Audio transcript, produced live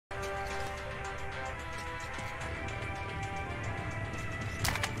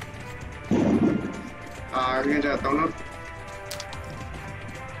आगे जाता हूँ ना।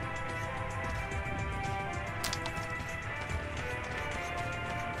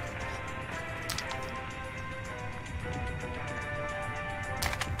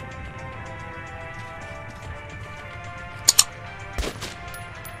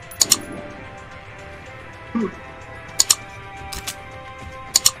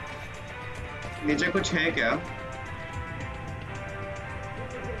 नीचे कुछ है क्या?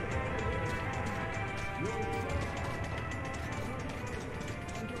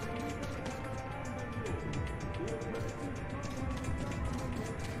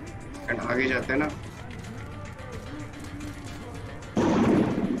 आगे जाते हैं ना।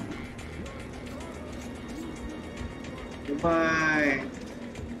 बाय।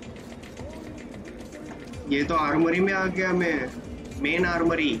 ये तो आर्मरी में आ गया मैं, मेन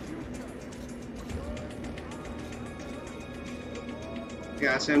आर्मरी।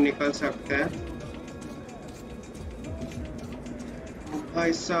 यहाँ से हम निकल सकते हैं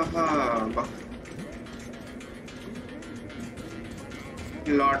भाई साहब।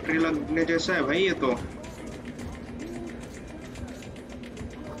 लॉटरी लगने जैसा है भाई ये तो।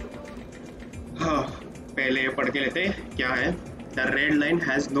 हाँ, पहले ये पढ़ के लेते क्या है। The red line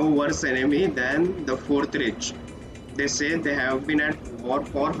has no worse enemy than the fourth reach. They say they have been at war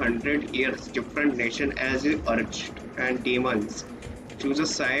for 100 years. Different nation as urged and demons choose a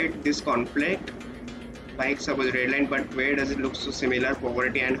side. This conflict, like suppose red line, but where does it look so similar?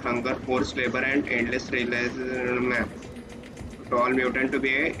 Poverty and hunger, forced labor and endless realism. To all mutant to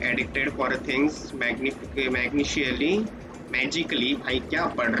be addicted for things magically भाई क्या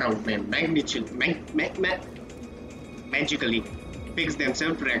पढ़ रहा हूँ मैं, magically fix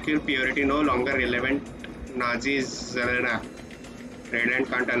themselves to accrue purity, no longer relevant. Nazis Redland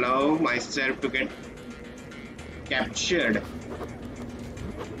can't allow myself to get captured.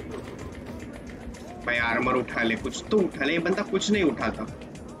 भाई armour उठा ले, कुछ तो उठा ले। ये बंदा कुछ नहीं उठाता।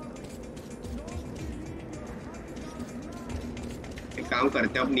 काम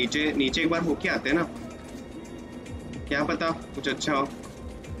करते हैं अब, नीचे एक बार होके आते हैं ना, क्या पता कुछ अच्छा हो।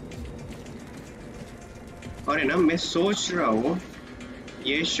 और है ना, मैं सोच रहा हूँ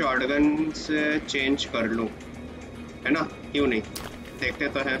ये शॉटगन से चेंज कर लूं, है ना, क्यों नहीं, देखते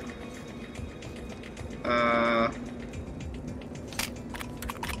तो है।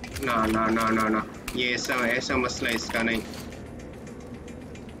 ना ना ना ना ना, ये ऐसा मसला इसका नहीं।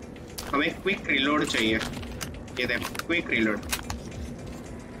 हमें क्विक रिलोड चाहिए। ये देख, क्विक रिलोड।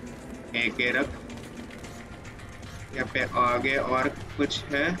 एक रख, यहाँ पे आगे और कुछ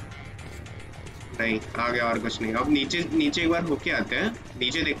है नहीं, आगे और कुछ नहीं। अब नीचे एक बार होके आते हैं,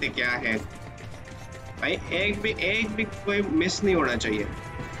 नीचे देखते क्या है भाई। एक भी कोई मिस नहीं होना चाहिए,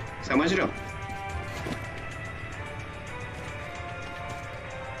 समझ रहे हो।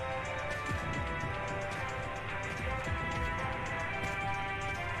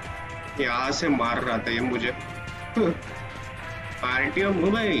 यहाँ से मार रहा था ये मुझे। पार्टी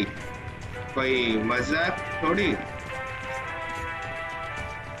हो भाई, कोई मजाक थोड़ी।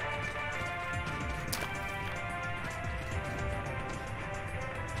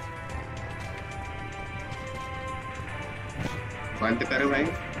 बंद करो भाई।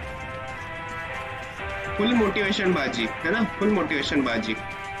 फुल मोटिवेशन बाजी है ना, फुल मोटिवेशन बाजी।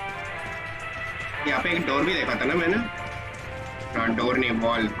 यहाँ पे एक डोर भी देखा था ना मैंने। हाँ, डोर नहीं,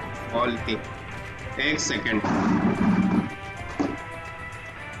 वॉल थी। एक सेकेंड,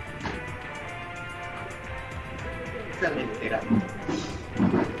 तेरा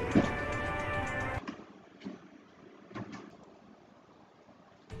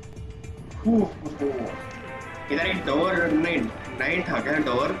इधर एक डोर नहीं था क्या?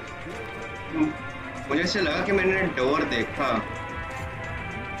 डोर मुझे ऐसे लगा कि मैंने डोर देखा।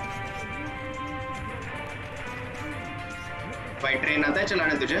 भाई ट्रेन आता है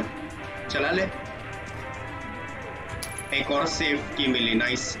चलाने तुझे? चला ले। एक और सेफ की मिली,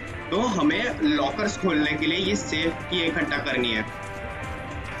 नाइस। तो हमें लॉकर्स खोलने के लिए ये सेफ की इकट्ठा करनी है,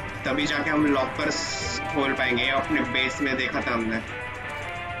 तभी जाके हम लॉकर्स खोल पाएंगे। अपने बेस में देखा था हमने।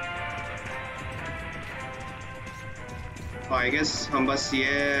 आई गेस हम बस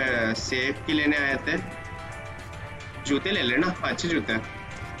ये सेफ की लेने आए थे। जूते ले लेना, अच्छे जूते।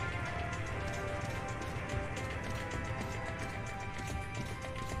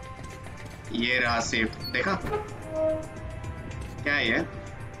 ये रहा सेफ, देखा क्या है ये?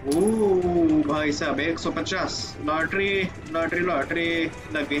 ओह भाई साहब, 150 लॉटरी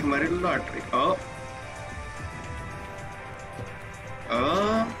लगी हमारी लॉटरी।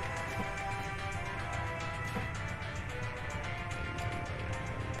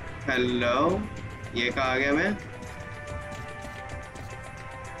 हेलो, ये कहाँ आ गया मैं?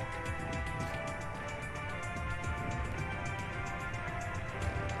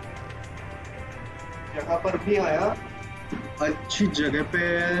 यहाँ पर भी आया, अच्छी जगह पे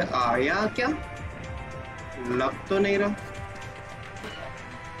आया क्या, लग तो नहीं रहा।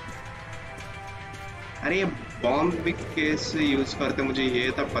 अरे ये बॉम्ब भी कैसे यूज करते मुझे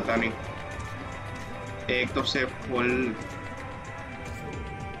ये तक पता नहीं। एक तो से फुल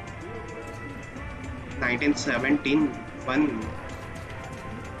 1917 1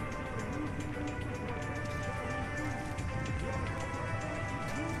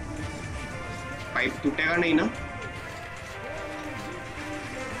 पाइप टूटेगा नहीं ना?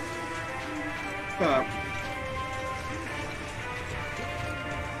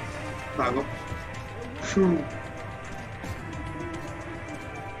 भागो।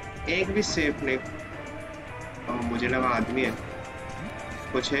 एक भी सेफ नहीं। मुझे लगा आदमी है।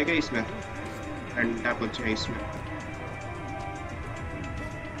 कुछ है क्या इसमें? घंटा कुछ है इसमें।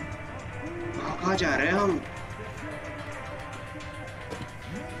 कहाँ जा रहे हैं हम?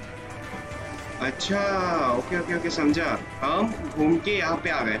 अच्छा ओके ओके ओके समझा। हम घूम के यहाँ पे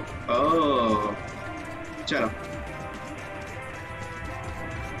आ गए। ओह चलो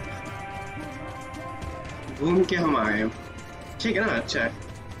घूम के हम आए, ठीक है ना? अच्छा है,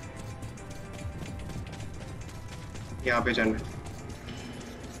 यहाँ पे जाना,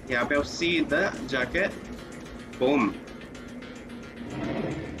 यहाँ पे अब सीधा जाके बूम।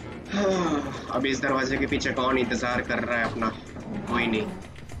 अब इस दरवाजे के पीछे कौन इंतजार कर रहा है अपना? कोई नहीं।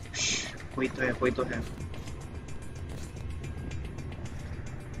 कोई तो है, कोई तो है।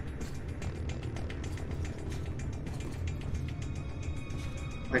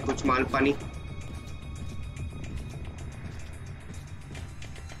 भाई कुछ माल पानी।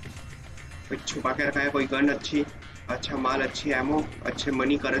 कोई छुपा के रखा है, कोई गन अच्छी, अच्छा माल, अच्छी एमो, अच्छे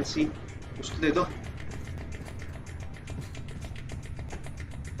मनी करेंसी, कुछ दे दो।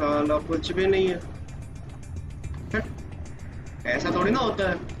 कुछ भी नहीं है। ऐसा थोड़ी ना होता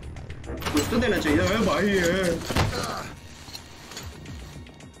है, कुछ तो देना चाहिए। है भाई है।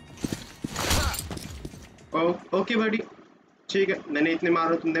 ओके बड़ी, ठीक है। मैंने इतने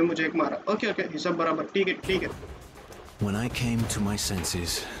मारा, तुमने मुझे एक मारा। ओके ओके सब बराबर, ठीक है ठीक है। When I came to my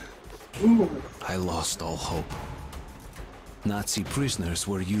senses, I lost all hope. Nazi prisoners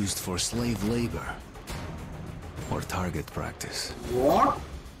were used for slave labor or target practice. What?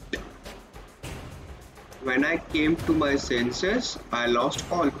 When I came to my senses, I lost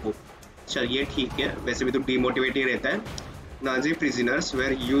all hope. चलिए ठीक है, वैसे भी तो demotivate ही रहता है। Nazi prisoners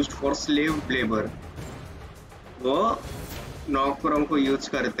where used for slave labour. वो नौकरों को यूज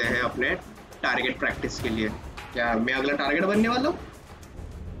करते हैं अपने टारगेट प्रैक्टिस के लिए। क्या मैं अगला टारगेट बनने वाला हूँ?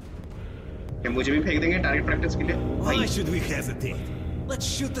 क्या मुझे भी फेंक देंगे टारगेट प्रैक्टिस के लिए? Why should we hesitate? Let's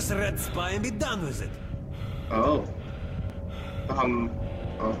shoot this red spy and be done with it. Oh, तो हम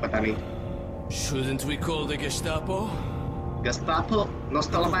पता नहीं। Shouldn't we call the Gestapo? Gestapo? No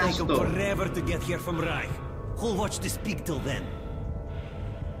sta It'll take them labasto. forever to get here from Reich. Who'll watch this peak till then?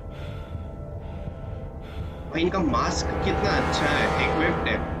 भाई इनका mask कितना अच्छा है, equipped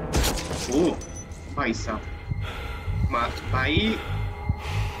है। ओह भाई साहब, भाई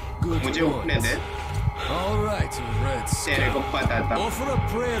Good मुझे point. उठने दे। All right, Red तेरे को Scout. पता था। Offer a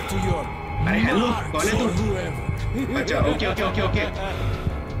prayer to your अरे हेलो, कौन है marks or तू? whoever. अच्छा ओके ओके ओके ओके।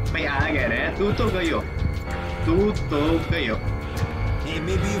 भाई आ गए रे, तू तो गई हो, तू तो गई हो। Hey,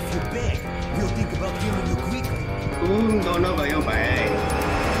 maybe if you beg, we'll think about killing you quickly. तुम दोनों गए हो भाई।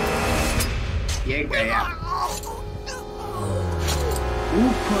 ये गया।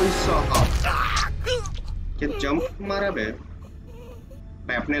 भाई साहब, क्या जंप मारा बे?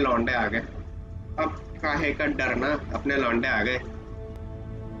 भाई अपने लौंडे आ गए। अब काहे का डरना, अपने लौंडे आ गए।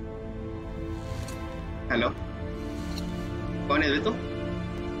 हेलो, कौन है तू?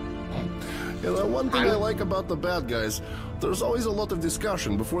 Yeah, the one thing I like about the bad guys, there's always a lot of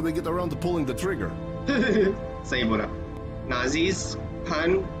discussion before they get around to pulling the trigger. सही बोला। नाजीज,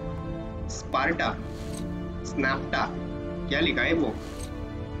 खान, स्पार्टा, स्नैप्टा, क्या लिखा है वो?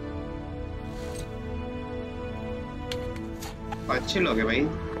 अच्छे लोग हैं भाई,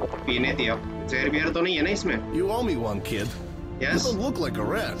 पीने दिया। जहर बियर तो नहीं है ना इसमें? You owe me one, kid. Yes. You don't look like a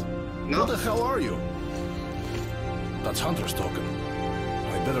rat. No. What the hell are you? That's Hunter's token.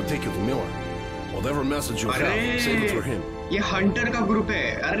 I better take it to Miller. Whatever message you have, save it for him. ये Hunter का group है।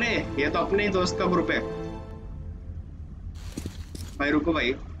 अरे ये तो अपने ही दोस्त का group है। भाई रुको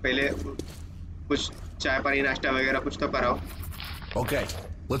भाई, पहले कुछ चाय पानी नाश्ता वगैरह कुछ तो कराओ। Okay,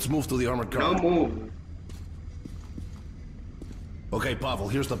 let's move to the armored car. No move. Okay, Pavel,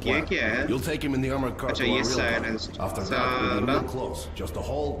 here's the plan. ये क्या है? You'll take him in the armored car अच्छा, to our ये real car. silenced. After that, we'll be साला। real close. Just the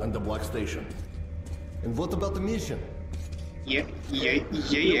hall and the black station. And what about the mission? यही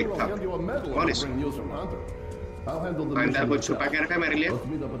एक I'll था। hand you a medal कौन if इस? you bring news from Hunter. I'll handle the अंदर mission कुछ छुपा myself. के रखा है मेरे लिए। Let's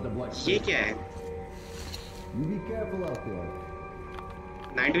meet up at the black ये station. क्या है? You be careful out there.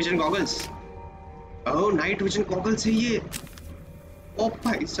 Night vision goggles. Oh night vision goggles है ये। ओ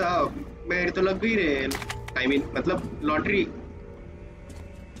भाई साहब मेरे तो लग गई रे। आई मीन मतलब लॉटरी।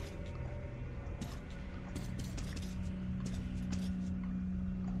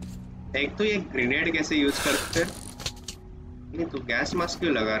 एक तो ये ग्रेनेड कैसे यूज करते हैं? नहीं तो गैस मास्क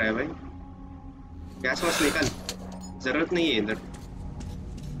क्यों लगा रहा है भाई? गैस मास्क निकाल, जरूरत नहीं है इधर।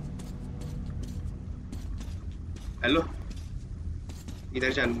 हेलो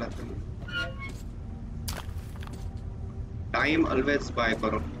इधर जानना था। टाइम ऑलवेज बाय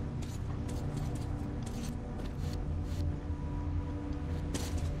करो।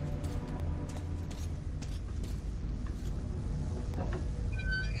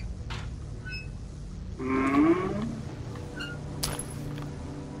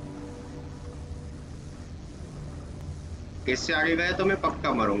 इससे आगे गया तो मैं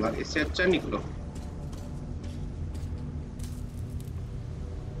पक्का मरूंगा। इससे अच्छा निकलो।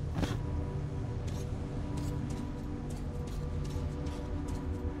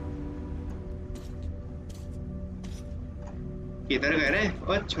 किधर गए रे?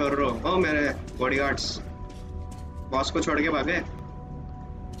 ओ छोरो, ओ मेरे बॉडीगार्ड्स बॉस को छोड़ के भागे।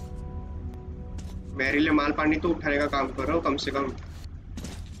 मेरे लिए माल पानी तो उठाने का काम करो कम से कम।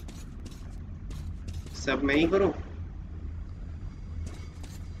 सब मैं ही करूं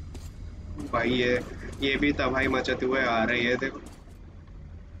भाई। ये भी तबाही मचाते हुए आ रही है देखो।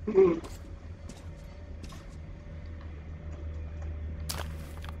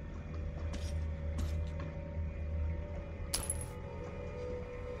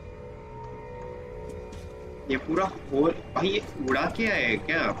 ये पूरा होल भाई ये उड़ा के है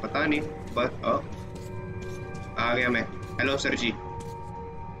क्या पता नहीं। बस आ गया मैं। Hello sir ji,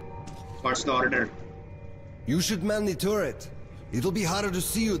 what's the order? You should man the turret. It'll be harder to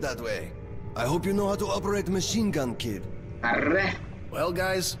see you that way. I hope you know how to operate a machine gun, kid. अरे Well,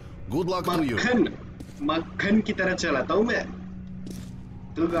 guys, good luck to you. मक्खन की तरह चलाता हूँ मैं।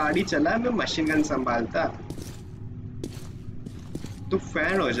 तू गाड़ी चला, मैं मशीन गन संभालता। तू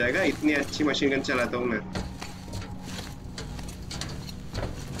फैन हो जाएगा, इतनी अच्छी मशीन गन चलाता हूँ मैं।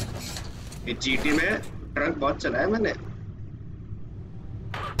 ये जीटी में ट्रक बहुत चलाया मैंने।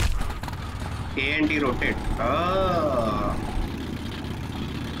 AND rotate.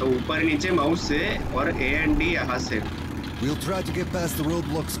 तो ऊपर नीचे माउस से और AND यहाँ से। We'll try to get past the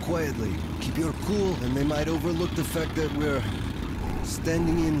roadblocks quietly. Keep your cool, and they might overlook the fact that we're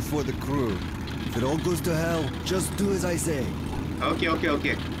standing in for the crew. If it all goes to hell, just do as I say. Okay okay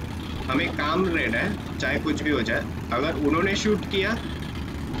okay. हमें काम रहना है, चाहे कुछ भी हो जाए। अगर उन्होंने शूट किया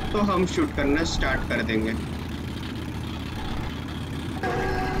तो हम शूट करना स्टार्ट कर देंगे।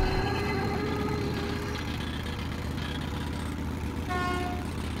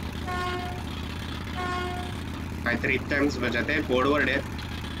 काहीतरी टाइम्स बजाते हैं। बोर्डवर्ड है।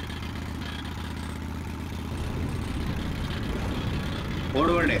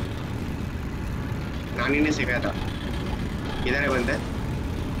 बोर्डवर्ड है, नानी ने सिखाया था। किधर है बंदे?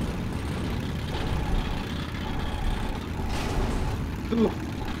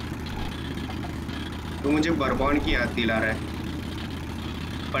 तू मुझे बर्बॉन की याद दिला रहा है,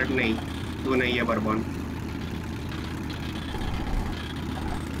 पर नहीं, तू नहीं है बर्बॉन।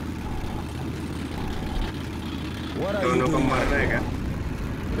 What are you दोनों को doing? मारना है क्या?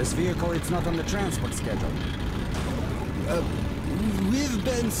 This vehicle, it's not on the transport schedule. We've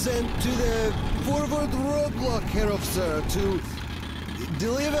been sent to the forward roadblock, Herov, sir, to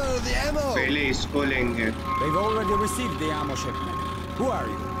deliver the ammo. पहले इसको लेंगे। They've already received the ammo shipment. Who are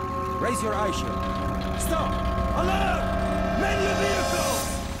you? Raise your eye shield. Stop! Alert! Man your vehicle!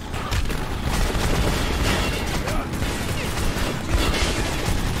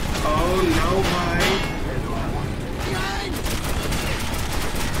 Oh no भाई।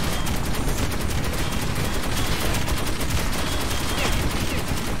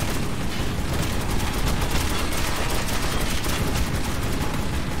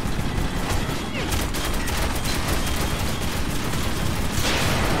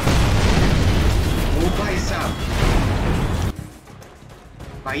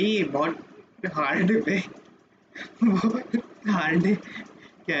 भाई बहुत hard पे बहुत hard है।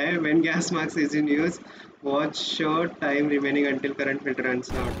 क्या है? When gas mask is in use, watch short time remaining until current filter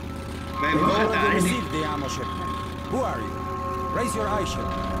runs out. भाई They've बहुत already हार्ड है। received the ammo shipment. Who are you? Raise your eye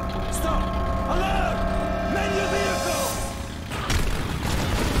shield. Stop! Alert! Man your vehicle!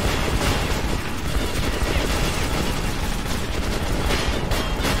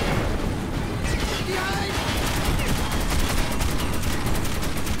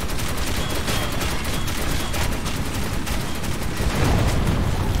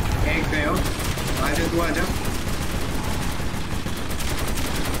 एक गए हो, आजा तू आजा।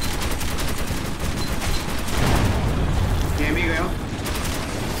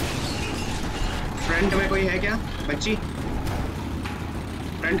 कोई है क्या? बच्ची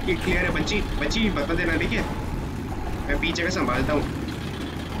फ्रंट की क्लियर है। बच्ची बच्ची बता देना, ठीक है? मैं पीछे का संभालता हूँ।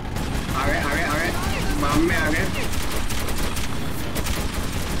 आ गए माम में आ गए।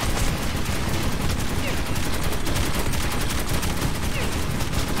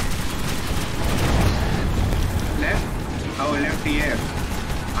 लेफ्ट, आओ लेफ्ट ही है।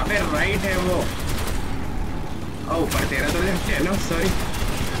 अबे राइट है वो। ओ पर तेरा तो लेफ्ट है ना, सॉरी।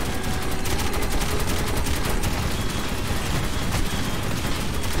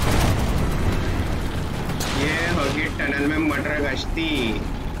 ये होगी टनल में मटर गश्ती।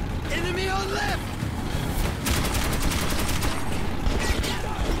 Enemy on left!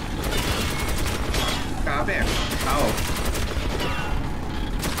 कहाँ पे? आओ।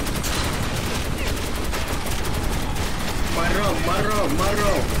 मरो।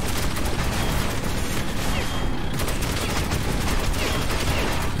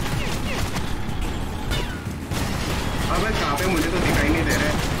 अबे कहाँ पे? मुझे तो दिखाई नहीं दे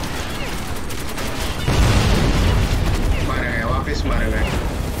रहे। मर गए, वापस मर गए।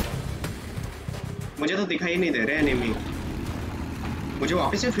 मुझे तो दिखाई नहीं दे रहे एनिमी। मुझे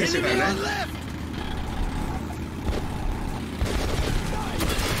वापस से फिर से करना है।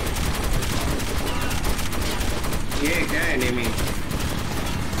 ये क्या है एनिमी?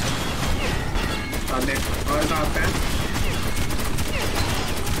 अब देख और कहाँ पे है?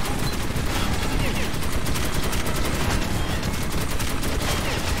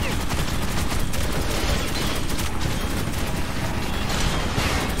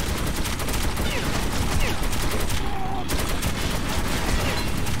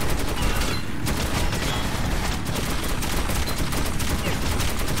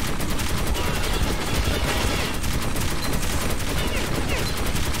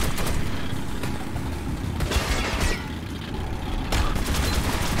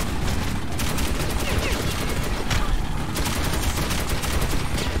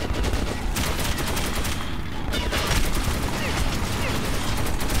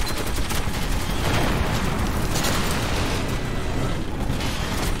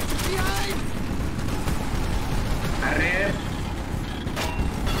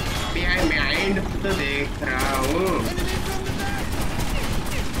 तो देख रहा हूँ।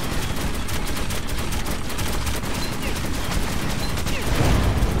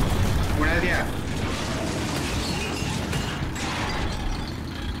 उड़ा दिया।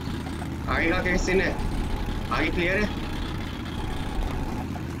 आगे का कैसे सीन है? आगे क्लियर है?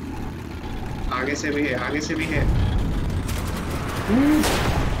 आगे से भी है, आगे से भी है।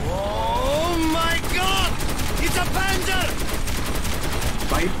 Oh my God! It's a Panzer!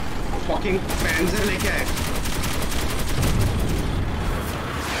 भाई फकिंग पैंजर लेके आए।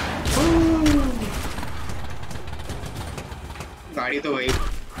 गाड़ी तो वही।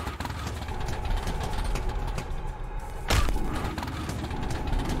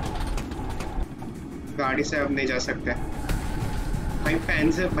 गाड़ी से अब नहीं जा सकते भाई।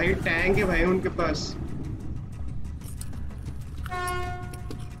 पैंजर भाई, टैंक है भाई उनके पास।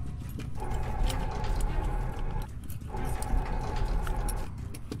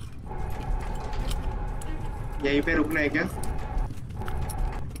 यहीं पे रुकना है क्या?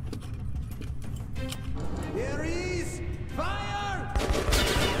 There is fire!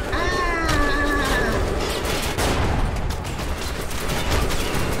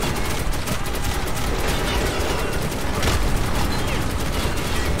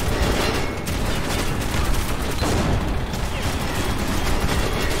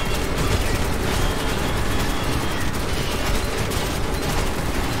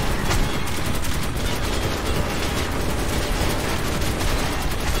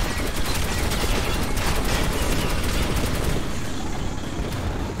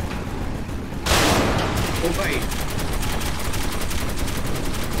 भाई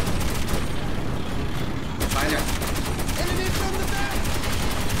आजा।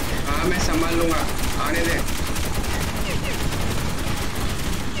 हाँ मैं संभाल लूंगा, आने दे।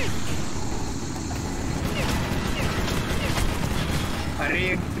 अरे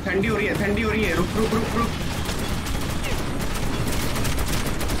ठंडी हो रही है, ठंडी हो रही है। रुक रुक रुक रुक,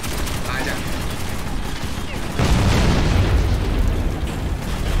 आजा।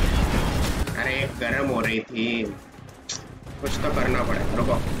 अरे गर्म हो रही थी, कुछ तो करना पड़ा।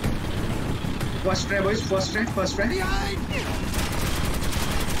 रुको, first try boys, first try, first try.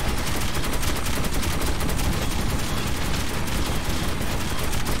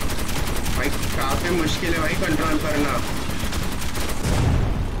 भाई काफी मुश्किल है भाई कंट्रोल करना।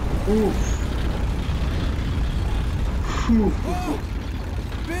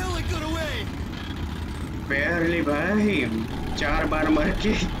 barely भाई, 4 बार मर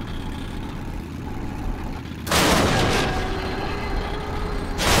के।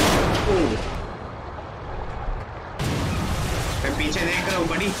 मैं पीछे देख रहा हूँ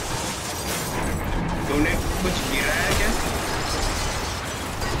बड़ी। तूने कुछ गिराया क्या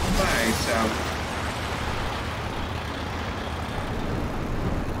भाई साहब?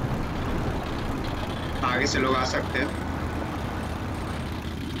 आगे से लोग आ सकते हैं।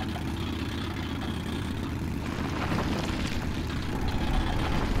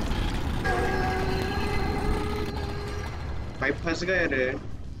 भाई फंस गए रे।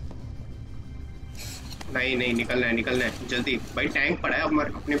 नहीं नहीं, निकलना है निकलना है जल्दी भाई। टैंक पड़ा है अब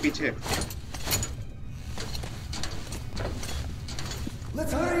अपने पीछे।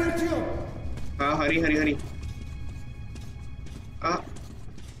 हाँ हरी हरी हरी।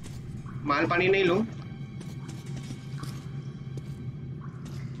 माल पानी नहीं लूं?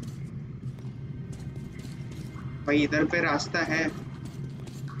 भाई इधर पे रास्ता है।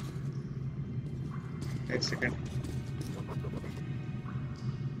 एक second.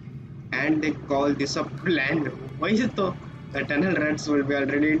 And they call this a plan. Why is it though? The tunnel rats will be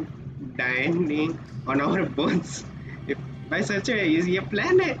already dying on our bones. भाई सच है ये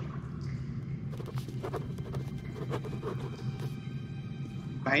प्लान है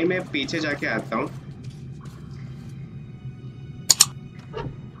भाई। मैं पीछे जाके आता हूँ।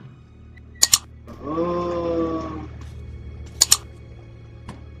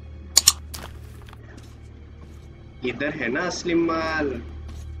 इधर है ना असली माल।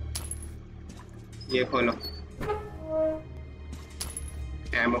 ये खोलो।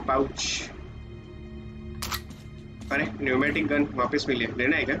 Ammo pouch. अरे न्यूमेटिक गन वापस मिली है,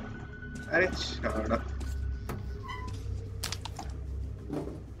 लेना है क्या? अरे छोड़ो।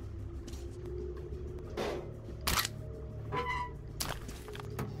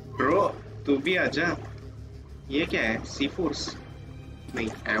 ब्रो तू भी आजा। ये क्या है? सी फोर्स नहीं,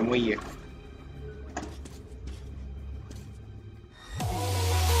 एमो ही है।